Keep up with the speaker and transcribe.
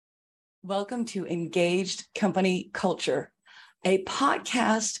Welcome to Engaged Company Culture, a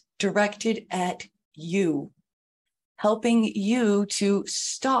podcast directed at you, helping you to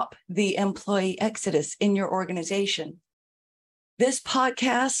stop the employee exodus in your organization. This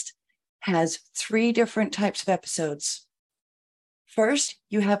podcast has 3 different types of episodes. First,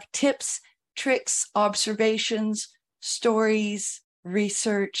 you have tips, tricks, observations, stories,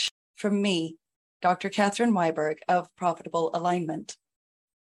 research from me, Dr. Catherine Weiberg of Profitable Alignment.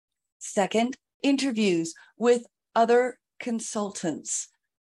 Second, interviews with other consultants,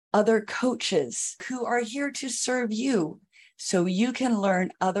 other coaches who are here to serve you so you can learn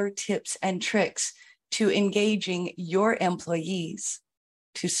other tips and tricks to engaging your employees,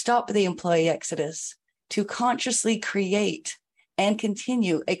 to stop the employee exodus, to consciously create and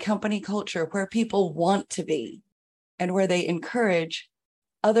continue a company culture where people want to be and where they encourage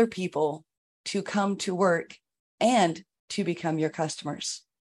other people to come to work and to become your customers.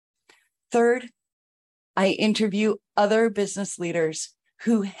 Third, I interview other business leaders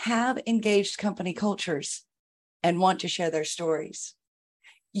who have engaged company cultures and want to share their stories.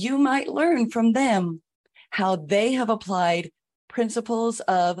 You might learn from them how they have applied principles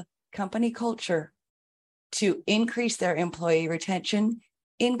of company culture to increase their employee retention,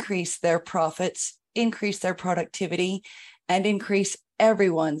 increase their profits, increase their productivity, and increase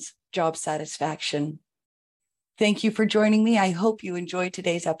everyone's job satisfaction. Thank you for joining me. I hope you enjoyed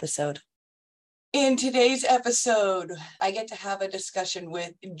today's episode. In today's episode, I get to have a discussion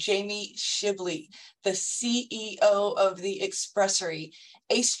with Jamie Shipley, the CEO of the Expressory,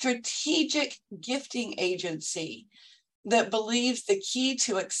 a strategic gifting agency that believes the key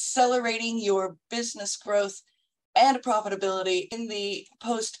to accelerating your business growth and profitability in the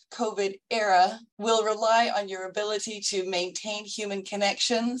post-COVID era will rely on your ability to maintain human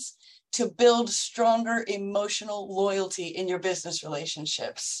connections, to build stronger emotional loyalty in your business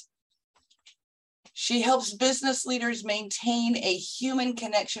relationships. She helps business leaders maintain a human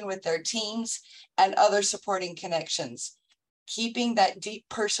connection with their teams and other supporting connections. Keeping that deep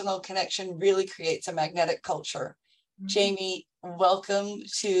personal connection really creates a magnetic culture. Mm-hmm. Jamie, welcome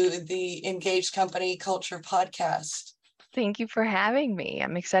to the Engaged Company Culture podcast. Thank you for having me.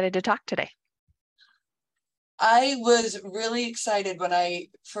 I'm excited to talk today. I was really excited when I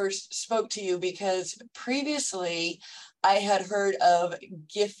first spoke to you because previously I had heard of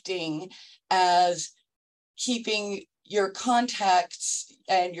gifting as keeping your contacts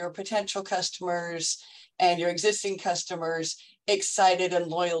and your potential customers and your existing customers excited and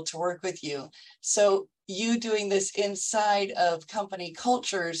loyal to work with you. So you doing this inside of company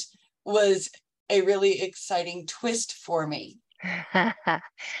cultures was a really exciting twist for me.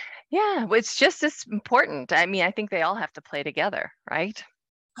 Yeah, it's just as important. I mean, I think they all have to play together, right?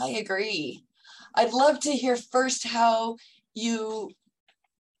 I agree. I'd love to hear first how you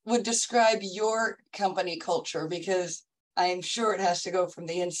would describe your company culture, because I'm sure it has to go from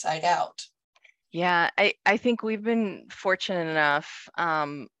the inside out. Yeah, I think we've been fortunate enough.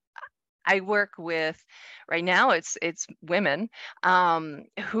 I work with, right now it's women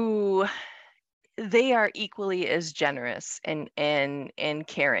who they are equally as generous and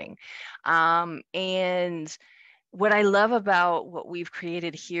caring. And what I love about what we've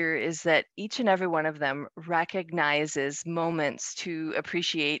created here is that each and every one of them recognizes moments to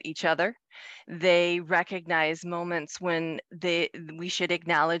appreciate each other. They recognize moments when we should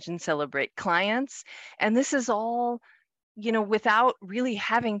acknowledge and celebrate clients. And this is all, without really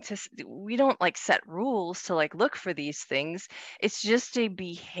having to, we don't set rules to look for these things. It's just a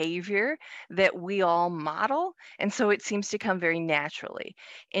behavior that we all model. And so it seems to come very naturally.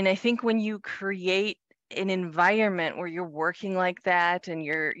 And I think when you create an environment where you're working like that and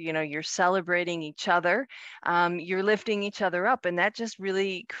you're celebrating each other, you're lifting each other up, and that just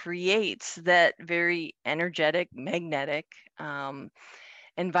really creates that very energetic, magnetic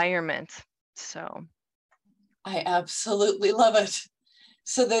environment. So I absolutely love it.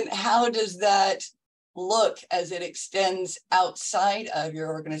 So then how does that look as it extends outside of your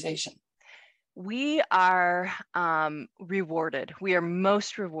organization? We are rewarded. We are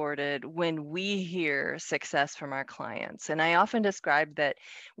most rewarded when we hear success from our clients. And I often describe that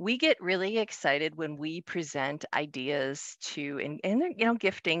we get really excited when we present ideas to, and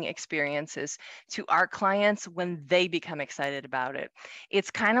gifting experiences to our clients when they become excited about it. It's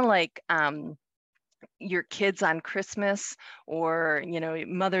kind of like your kids on Christmas or,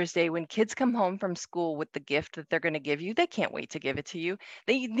 Mother's Day, when kids come home from school with the gift that they're going to give you, they can't wait to give it to you.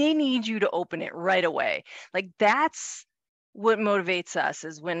 They need you to open it right away. That's what motivates us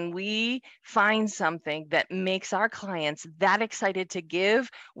is when we find something that makes our clients that excited to give,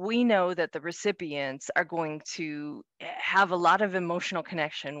 we know that the recipients are going to have a lot of emotional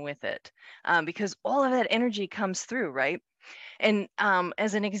connection with it, because all of that energy comes through, right? And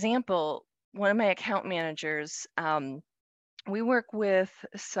as an example, one of my account managers, we work with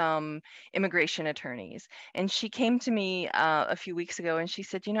some immigration attorneys, and she came to me a few weeks ago and she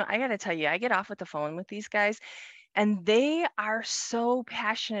said, I got to tell you, I get off with the phone with these guys and they are so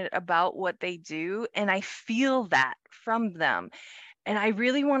passionate about what they do. And I feel that from them. And I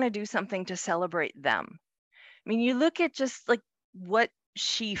really want to do something to celebrate them. I mean, you look at just like what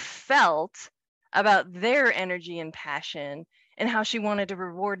she felt about their energy and passion and how she wanted to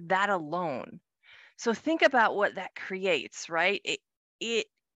reward that alone. So think about what that creates, right? It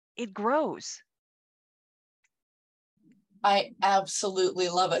it grows. I absolutely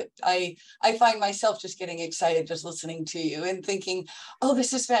love it. I find myself just getting excited just listening to you and thinking, oh,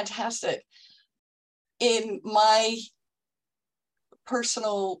 this is fantastic. In my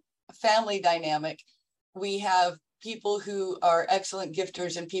personal family dynamic, we have people who are excellent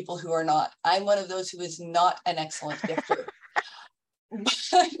gifters and people who are not. I'm one of those who is not an excellent gifter.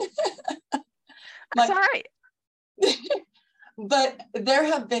 That's My, all right. but there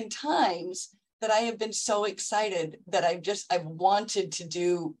have been times that I have been so excited that I've wanted to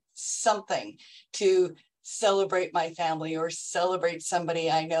do something to celebrate my family or celebrate somebody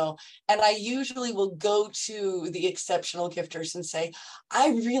I know. And I usually will go to the exceptional gifters and say, I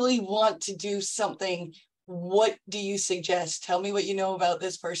really want to do something. What do you suggest? Tell me what you know about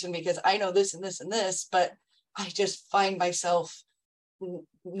this person, because I know this and this and this, but I just find myself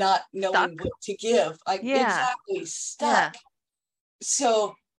not knowing Stuck. what to give. I'm Yeah. exactly Yeah. stuck.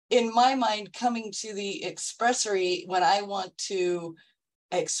 So in my mind, coming to the expressory when I want to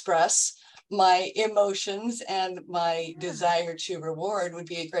express my emotions and my Yeah. desire to reward would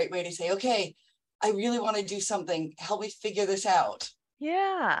be a great way to say, okay, I really want to do something. Help me figure this out.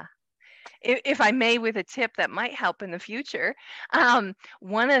 Yeah. If I may, with a tip that might help in the future,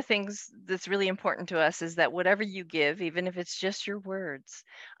 one of the things that's really important to us is that whatever you give, even if it's just your words,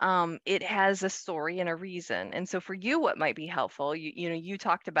 it has a story and a reason. And so for you, what might be helpful, you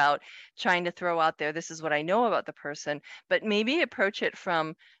talked about trying to throw out there, this is what I know about the person, but maybe approach it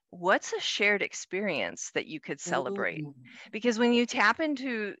from what's a shared experience that you could celebrate? Ooh. Because when you tap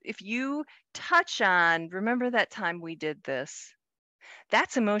into, if you touch on, remember that time we did this,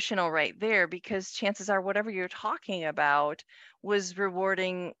 that's emotional right there, because chances are whatever you're talking about was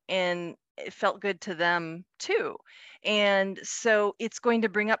rewarding and it felt good to them too. And so it's going to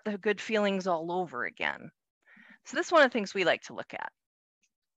bring up the good feelings all over again. So that's one of the things we like to look at.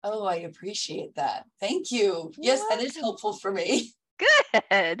 Oh, I appreciate that. Thank you. You're Yes, that is welcome. helpful for me.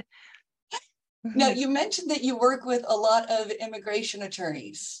 Good. Now, Mhm. you mentioned that you work with a lot of immigration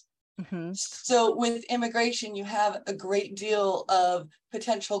attorneys. Mhm. So with immigration, you have a great deal of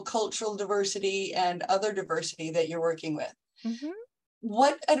potential cultural diversity and other diversity that you're working with. Mhm.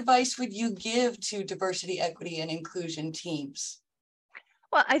 What advice would you give to diversity, equity, and inclusion teams?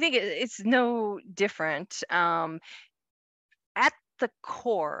 Well, I think it's no different. At the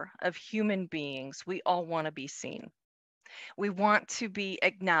core of human beings, we all want to be seen. We want to be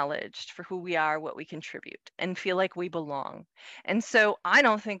acknowledged for who we are, what we contribute, and feel like we belong. And so I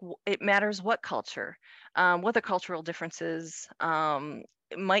don't think it matters what the cultural differences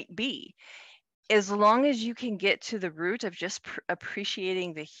might be. As long as you can get to the root of just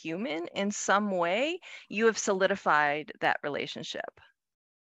appreciating the human in some way, you have solidified that relationship.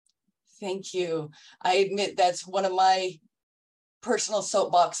 Thank you. I admit that's one of my personal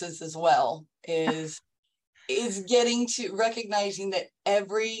soapboxes as well, is getting to recognizing that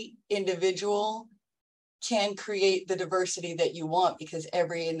every individual can create the diversity that you want, because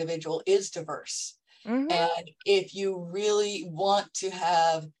every individual is diverse. Hmm. And if you really want to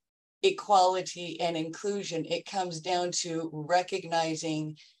have equality and inclusion, it comes down to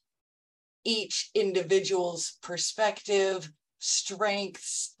recognizing each individual's perspective,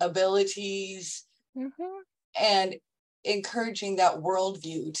 strengths, abilities, Hmm. and encouraging that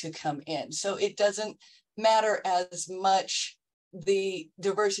worldview to come in. So it doesn't matter as much the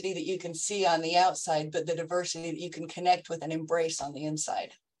diversity that you can see on the outside, but the diversity that you can connect with and embrace on the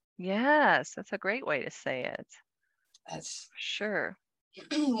inside. Yes, that's a great way to say it. That's Sure.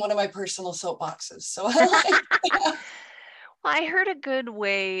 one of my personal soapboxes. So I like that. Well, I heard a good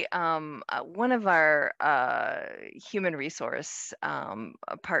way. One of our human resource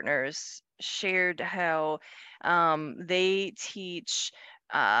partners shared how they teach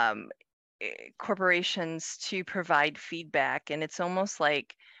um, corporations to provide feedback, and it's almost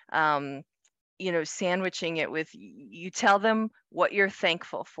like um, sandwiching it with, you tell them what you're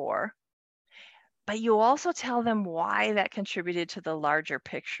thankful for, but you also tell them why that contributed to the larger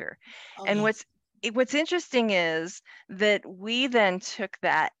picture. Oh, And yes. what's interesting is that we then took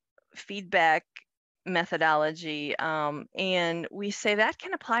that feedback methodology, and we say that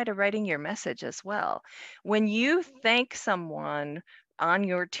can apply to writing your message as well. When you thank someone on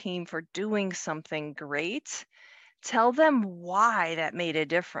your team for doing something great, tell them why that made a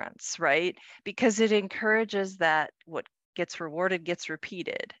difference, right? Because it encourages that what gets rewarded gets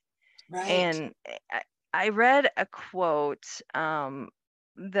repeated. Right. And I read a quote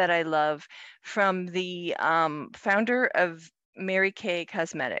that I love from the founder of Mary Kay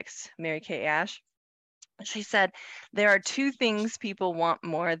Cosmetics, Mary Kay Ash. She said, "There are two things people want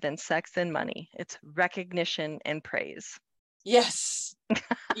more than sex and money. It's recognition and praise." Yes.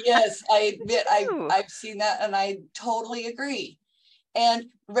 Yes, I admit Ooh, I've seen that and I totally agree. And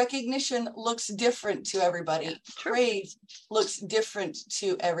recognition looks different to everybody. yeah, true. Praise looks different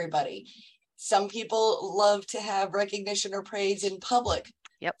to everybody. Some people love to have recognition or praise in public.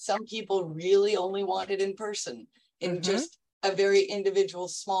 Yep. Some people really only want it in person, in Mm-hmm. just a very individual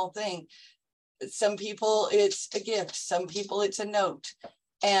small thing. Some people it's a gift, some people it's a note.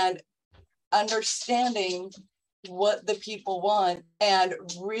 And understanding what the people want and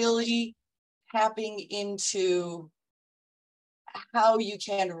really tapping into how you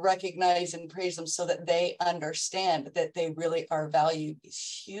can recognize and praise them so that they understand that they really are valued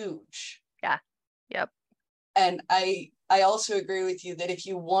is huge. Yeah. Yep. And I also agree with you that if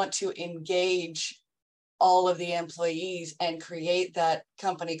you want to engage all of the employees and create that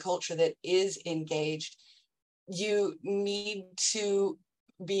company culture that is engaged, you need to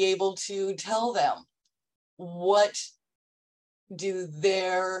be able to tell them what do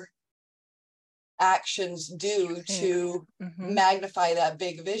their actions do to Mm-hmm. magnify that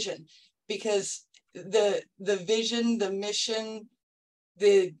big vision, because the vision, the mission,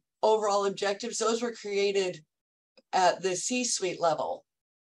 the overall objectives, those were created at the C-suite level.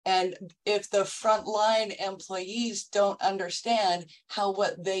 And if the frontline employees don't understand how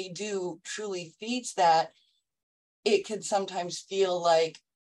what they do truly feeds that, it can sometimes feel like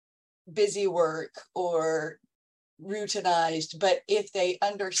busy work or routinized. But if they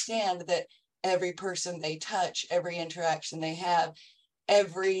understand that every person they touch, every interaction they have,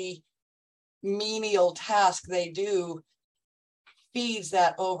 every menial task they do feeds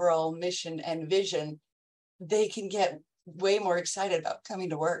that overall mission and vision, they can get way more excited about coming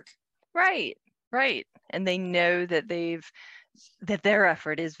to work. Right. Right. And they know that their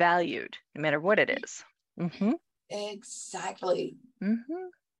effort is valued, no matter what it is. Mm-hmm. Exactly. Mm-hmm.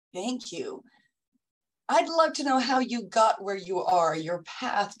 Thank you. I'd love to know how you got where you are, your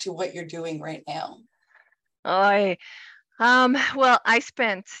path to what you're doing right now. I well, I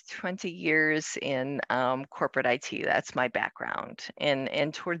spent 20 years in corporate IT. That's my background.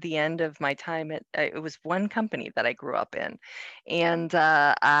 And toward the end of my time, it was one company that I grew up in, and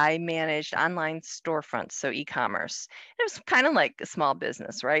I managed online storefronts, so e-commerce. It was kind of like a small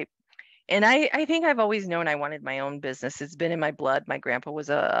business, right? And I think I've always known I wanted my own business. It's been in my blood. My grandpa was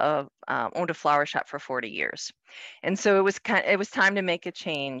owned a flower shop for 40 years, and so it was time to make a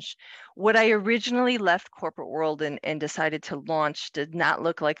change. What I originally left corporate world and decided to launch did not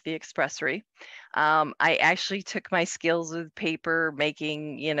look like the expressory. I actually took my skills with paper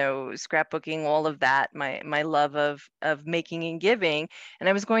making, scrapbooking, all of that, my love of making and giving, and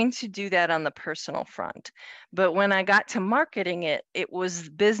I was going to do that on the personal front. But when I got to marketing it, it was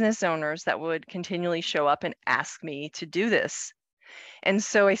business owners that would continually show up and ask me to do this. And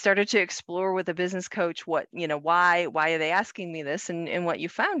so I started to explore with a business coach why are they asking me this? And what you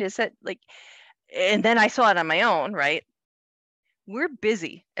found is that, like, and then I saw it on my own, right? We're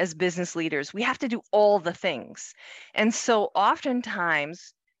busy as business leaders. We have to do all the things. And so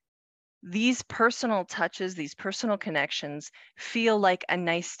oftentimes these personal touches, these personal connections feel like a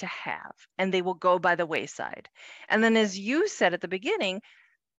nice to have, and they will go by the wayside. And then, as you said at the beginning,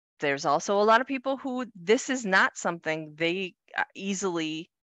 there's also a lot of people who this is not something they easily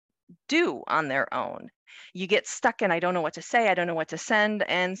do on their own. You get stuck in, I don't know what to say, I don't know what to send.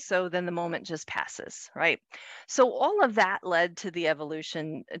 And so then the moment just passes, right? So all of that led to the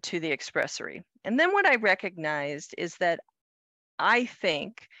evolution to the expressory. And then what I recognized is that I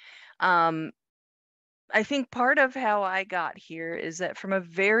think um, I think part of how I got here is that from a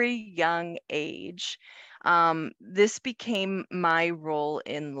very young age, this became my role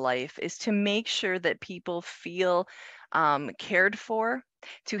in life is to make sure that people feel cared for,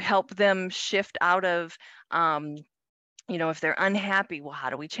 to help them shift out of, if they're unhappy, well, how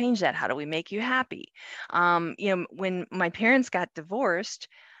do we change that? How do we make you happy? When my parents got divorced,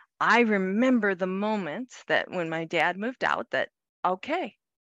 I remember the moment that when my dad moved out that, okay,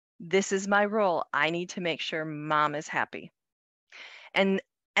 this is my role. I need to make sure mom is happy. And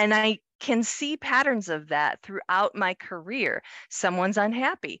I can see patterns of that throughout my career. Someone's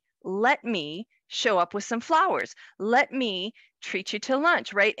unhappy. Let me show up with some flowers. Let me treat you to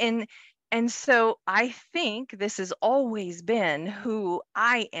lunch, right? And so I think this has always been who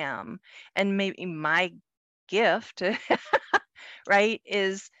I am, and maybe my gift, right,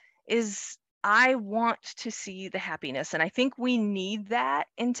 is I want to see the happiness, and I think we need that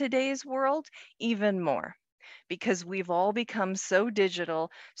in today's world even more, because we've all become so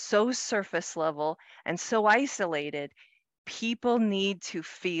digital, so surface level, and so isolated. People need to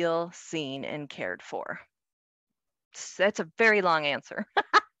feel seen and cared for. That's a very long answer.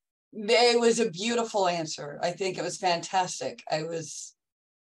 It was a beautiful answer. I think it was fantastic. I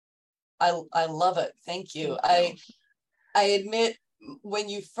love it. Thank you. Thank you. I admit, when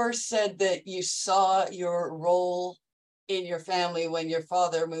you first said that you saw your role in your family when your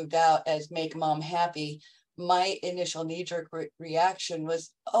father moved out as make mom happy, my initial knee-jerk reaction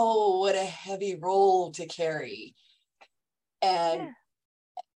was, oh, what a heavy role to carry. And Yeah.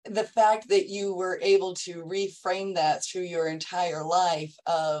 the fact that you were able to reframe that through your entire life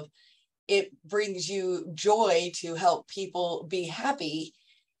of, it brings you joy to help people be happy.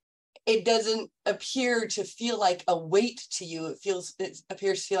 It doesn't appear to feel like a weight to you. It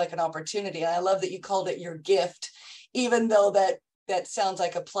appears to feel like an opportunity. And I love that you called it your gift, even though that sounds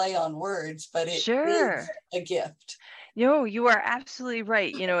like a play on words, but it is Sure. a gift. No, you are absolutely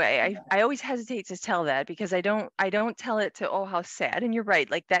right. I always hesitate to tell that because I don't tell it to, oh, how sad. And you're right,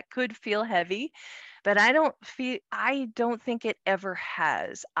 like that could feel heavy, but I don't think it ever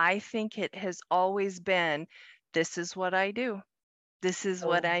has. I think it has always been, this is what I do. This is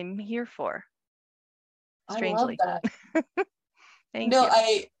what So I'm here for. I love Strangely. that. Thank No,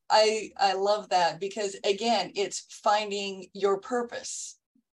 you. I love that, because again, it's finding your purpose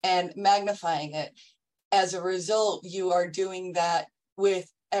and magnifying it. As a result, you are doing that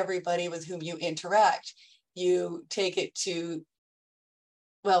with everybody with whom you interact. You take it to,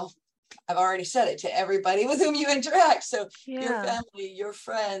 well, I've already said it, to everybody with whom you interact. So your Yeah. family, your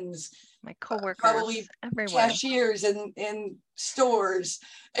friends, My coworkers, probably everyone. cashiers in stores.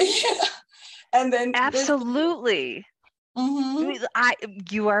 And then this. Absolutely. Mhm.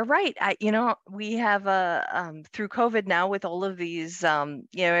 You are right. We have through COVID now with all of these,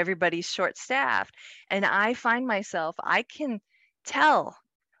 everybody's short staffed, and I find myself, I can tell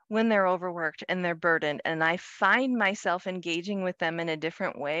when they're overworked and they're burdened, and I find myself engaging with them in a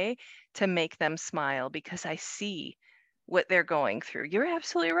different way to make them smile because I see what they're going through. You're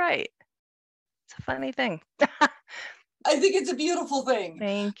absolutely right. It's a funny thing. I think it's a beautiful thing.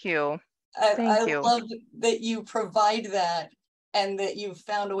 Thank you. I Thank you. love that you provide that, and that you've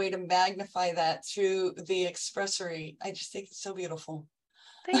found a way to magnify that through the expressory. I just think it's so beautiful.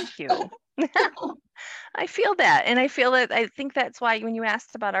 Thank you. I feel that. And I feel that, I think that's why when you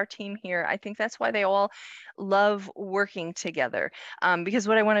asked about our team here, I think that's why they all love working together. Because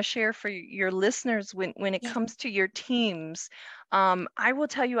what I want to share for your listeners, when it Yeah. comes to your teams, I will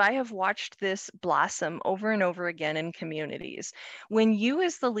tell you, I have watched this blossom over and over again in communities. When you,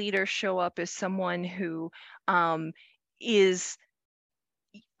 as the leader, show up as someone who is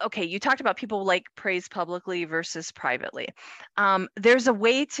okay, you talked about people like praise publicly versus privately. There's a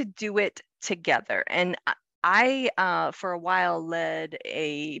way to do it together. And for a while, led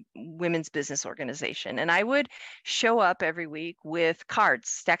a women's business organization, and I would show up every week with cards,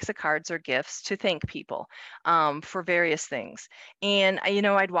 stacks of cards or gifts to thank people for various things. And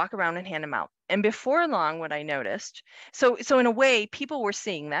I'd walk around and hand them out. And before long, what I noticed, so in a way, people were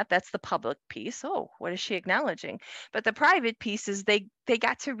seeing that. That's the public piece. Oh, what is she acknowledging? But the private piece is they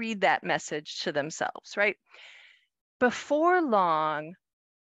got to read that message to themselves, right? Before long,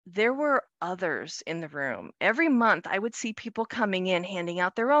 there were others in the room. Every month, I would see people coming in, handing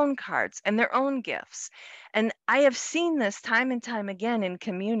out their own cards and their own gifts. And I have seen this time and time again in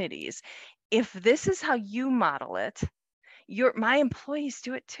communities. If this is how you model it, my employees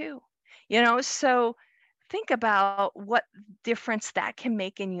do it too. So think about what difference that can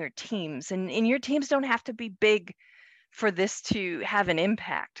make in your teams. And your teams don't have to be big for this to have an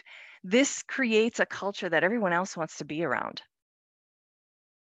impact. This creates a culture that everyone else wants to be around.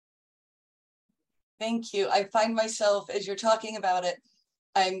 Thank you. I find myself, as you're talking about it,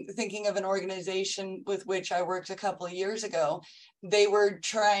 I'm thinking of an organization with which I worked a couple of years ago. They were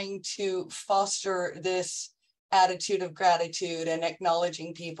trying to foster this attitude of gratitude and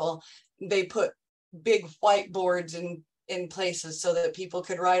acknowledging people. They put big whiteboards in places so that people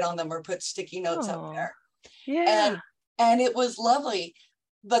could write on them or put sticky notes up Oh, there. yeah. And it was lovely.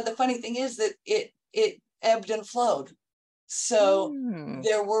 but the funny thing is that it ebbed and flowed. So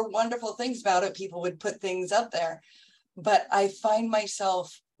there were wonderful things about it. People would put things up there, but I find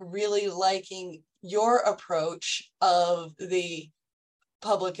myself really liking your approach of the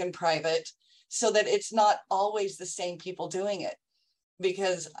public and private, so that it's not always the same people doing it,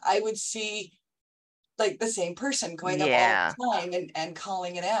 because I would see like the same person going up all the time and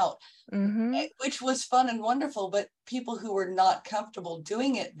calling it out, which was fun and wonderful, but people who were not comfortable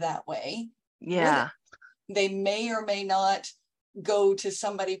doing it that way, they may or may not go to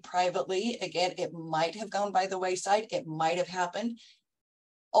somebody privately. Again, it might have gone by the wayside, it might have happened,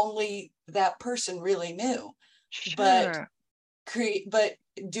 only that person really knew. But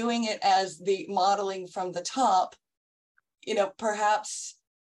doing it as the modeling from the top, perhaps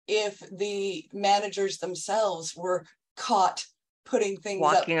if the managers themselves were caught putting things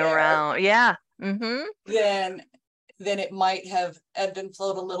walking up there, around, then it might have ebbed and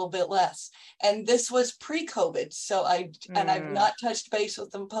flowed a little bit less. And this was pre-COVID, so I've not touched base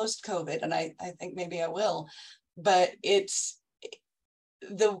with them post-COVID, and I think maybe I will. But it's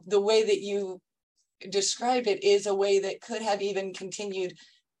the way that you described it is a way that could have even continued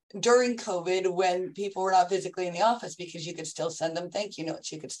during COVID, when people were not physically in the office, because you could still send them thank you notes,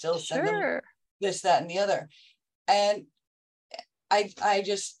 you could still send them this, that, and the other. And I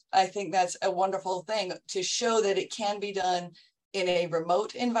think that's a wonderful thing, to show that it can be done in a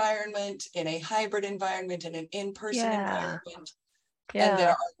remote environment, in a hybrid environment, in an in-person environment. And there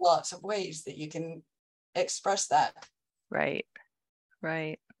are lots of ways that you can express that. Right.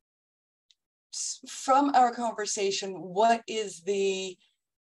 From our conversation, what is the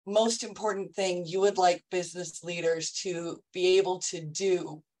most important thing you would like business leaders to be able to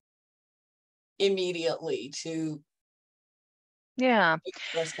do immediately to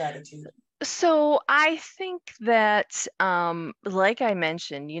express gratitude? So I think that, like I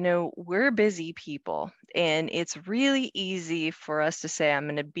mentioned, we're busy people, and it's really easy for us to say, I'm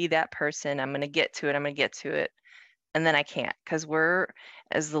going to be that person, I'm going to get to it, and then I can't, because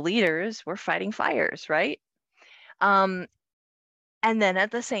as the leaders, we're fighting fires, right? And then at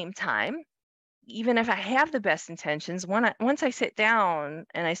the same time, even if I have the best intentions, once I sit down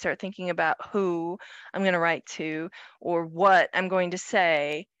and I start thinking about who I'm going to write to or what I'm going to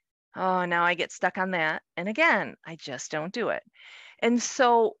say, now I get stuck on that. And again, I just don't do it. And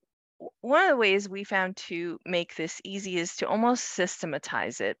so one of the ways we found to make this easy is to almost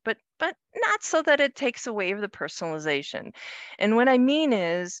systematize it, but not so that it takes away the personalization. And what I mean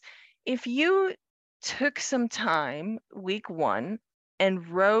is, if you took some time week one and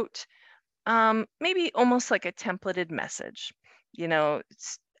wrote maybe almost like a templated message,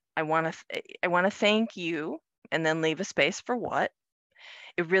 I want to thank you, and then leave a space for what.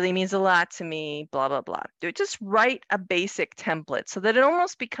 It really means a lot to me, blah, blah, blah. Just write a basic template so that it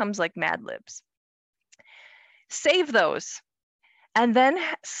almost becomes like Mad Libs. Save those, and then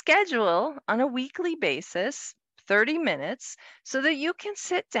schedule on a weekly basis 30 minutes so that you can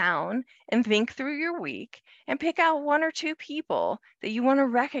sit down and think through your week and pick out one or two people that you want to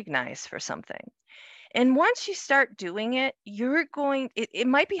recognize for something. And once you start doing it, it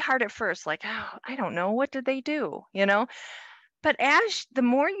might be hard at first, like, I don't know, what did they do, But the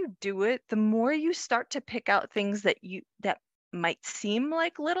more you do it, the more you start to pick out things that might seem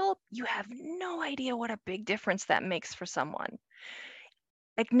like little. You have no idea what a big difference that makes for someone.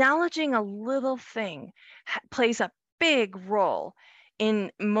 Acknowledging a little thing plays a big role in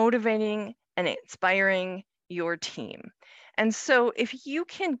motivating and inspiring your team. And so if you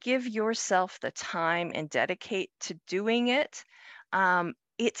can give yourself the time and dedicate to doing it,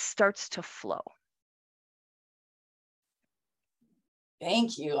 it starts to flow.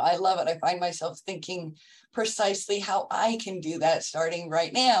 Thank you. I love it. I find myself thinking precisely how I can do that starting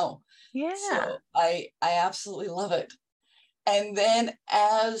right now. Yeah. So I absolutely love it. And then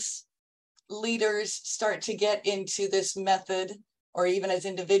as leaders start to get into this method, or even as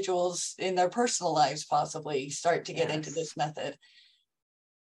individuals in their personal lives possibly start to get into this method,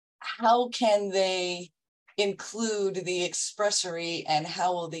 how can they include the expressory, and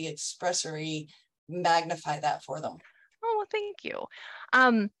how will the expressory magnify that for them? Oh, well, thank you.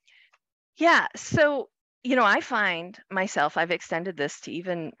 So, I find myself, I've extended this to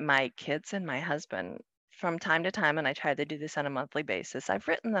even my kids and my husband from time to time, and I try to do this on a monthly basis. I've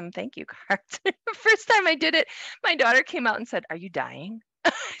written them thank you cards. The first time I did it, my daughter came out and said, "Are you dying?"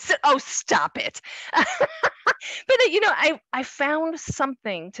 I said, "Oh, stop it." But, I found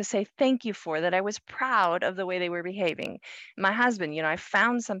something to say thank you for, that I was proud of the way they were behaving. My husband, I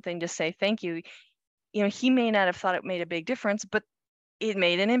found something to say thank you. He may not have thought it made a big difference, but it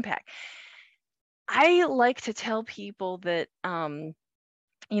made an impact. I like to tell people that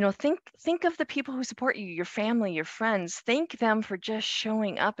think of the people who support you, your family, your friends. Thank them for just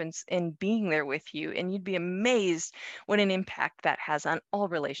showing up and being there with you, and you'd be amazed what an impact that has on all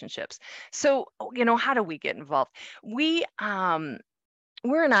relationships. So, how do we get involved? We're an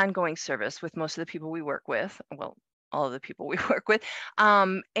ongoing service with most of the people we work with. Well, all of the people we work with.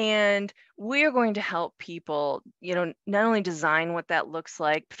 And we're going to help people, not only design what that looks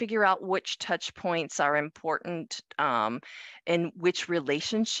like, figure out which touch points are important, and which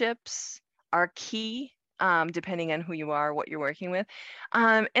relationships are key, depending on who you are, what you're working with.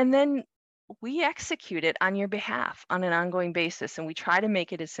 And then we execute it on your behalf on an ongoing basis, and we try to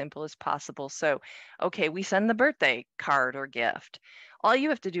make it as simple as possible. So, okay, we send the birthday card or gift. All you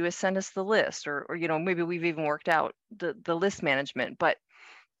have to do is send us the list, or maybe we've even worked out the list management. But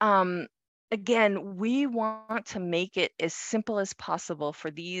again, we want to make it as simple as possible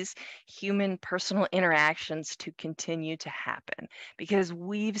for these human personal interactions to continue to happen, because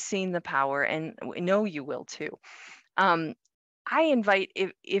we've seen the power, and we know you will too. I invite,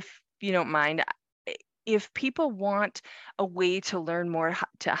 if you don't mind, if people want a way to learn more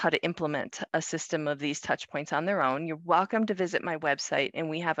how to implement a system of these touch points on their own, you're welcome to visit my website, and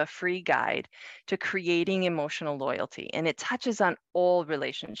we have a free guide to creating emotional loyalty. And it touches on all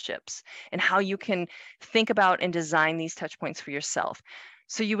relationships and how you can think about and design these touch points for yourself.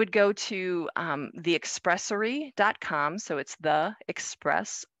 So you would go to theexpressory.com. So it's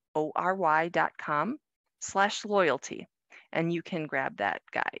theexpressory.com/loyalty. And you can grab that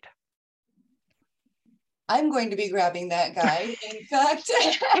guide. I'm going to be grabbing that guide. In fact,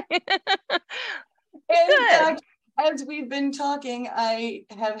 as we've been talking, I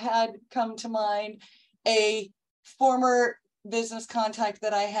have had come to mind a former business contact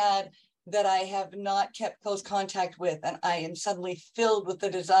that I had that I have not kept close contact with, and I am suddenly filled with the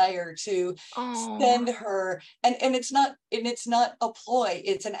desire to send her, and it's not a ploy,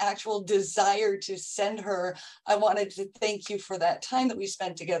 it's an actual desire to send her. I wanted to thank you for that time that we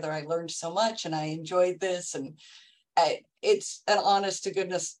spent together. I learned so much and I enjoyed this, and it's an honest to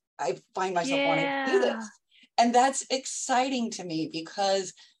goodness, I find myself wanting to do this, and that's exciting to me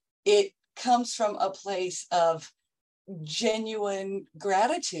because it comes from a place of genuine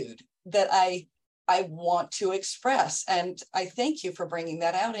gratitude that I want to express. And I thank you for bringing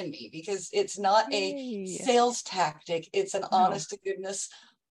that out in me, because it's not a sales tactic. It's an honest to goodness.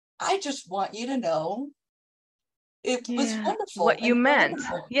 I just want you to know it was wonderful. What you meant.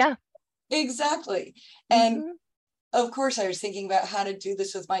 Wonderful. Yeah. Exactly. And of course, I was thinking about how to do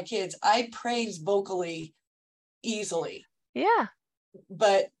this with my kids. I praise vocally easily. Yeah.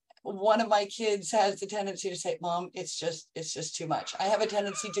 But one of my kids has the tendency to say, Mom, it's just too much. I have a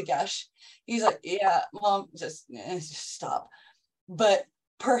tendency to gush. He's like, yeah, Mom, just stop. But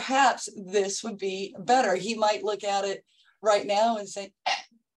perhaps this would be better. He might look at it right now and say,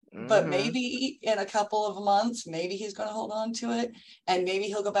 but maybe in a couple of months, maybe he's going to hold on to it. And maybe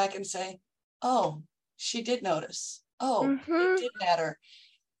he'll go back and say, oh, she did notice. Oh, it did matter.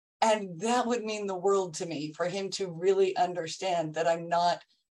 And that would mean the world to me, for him to really understand that I'm not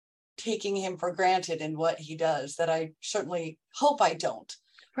taking him for granted in what he does, that I certainly hope I don't.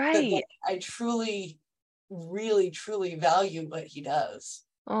 Right. But I truly, really, truly value what he does.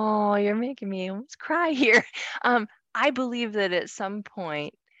 Oh, you're making me almost cry here. I believe that at some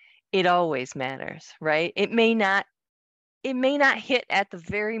point it always matters, right? It may not hit at the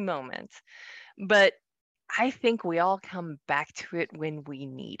very moment, but I think we all come back to it when we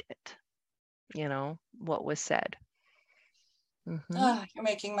need it. What was said. You're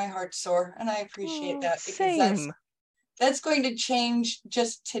making my heart soar, and I appreciate that, because that's going to change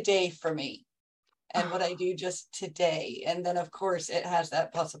just today for me, and what I do just today. And then, of course, it has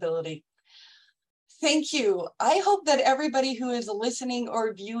that possibility. Thank you. I hope that everybody who is listening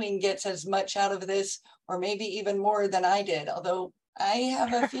or viewing gets as much out of this, or maybe even more than I did, although I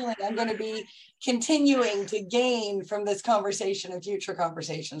have a feeling I'm going to be continuing to gain from this conversation and future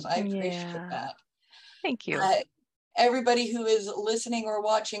conversations. I appreciate that. Thank you. Everybody who is listening or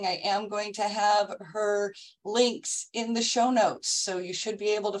watching, I am going to have her links in the show notes, so you should be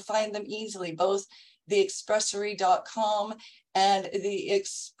able to find them easily, both theexpressory.com and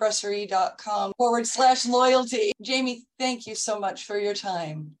theexpressory.com/loyalty. Jamie, thank you so much for your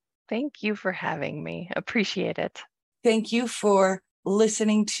time. Thank you for having me. Appreciate it. Thank you for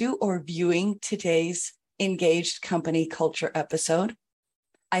listening to or viewing today's Engaged Company Culture episode.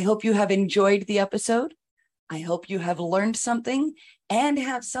 I hope you have enjoyed the episode. I hope you have learned something and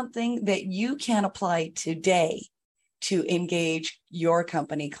have something that you can apply today to engage your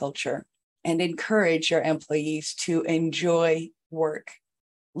company culture and encourage your employees to enjoy work.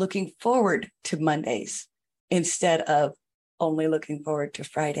 Looking forward to Mondays instead of only looking forward to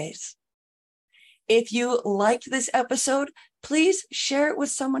Fridays. If you liked this episode, please share it with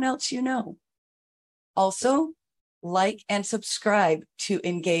someone else you know. Also, like and subscribe to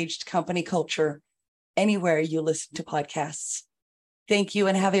Engaged Company Culture anywhere you listen to podcasts. Thank you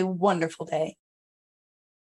and have a wonderful day.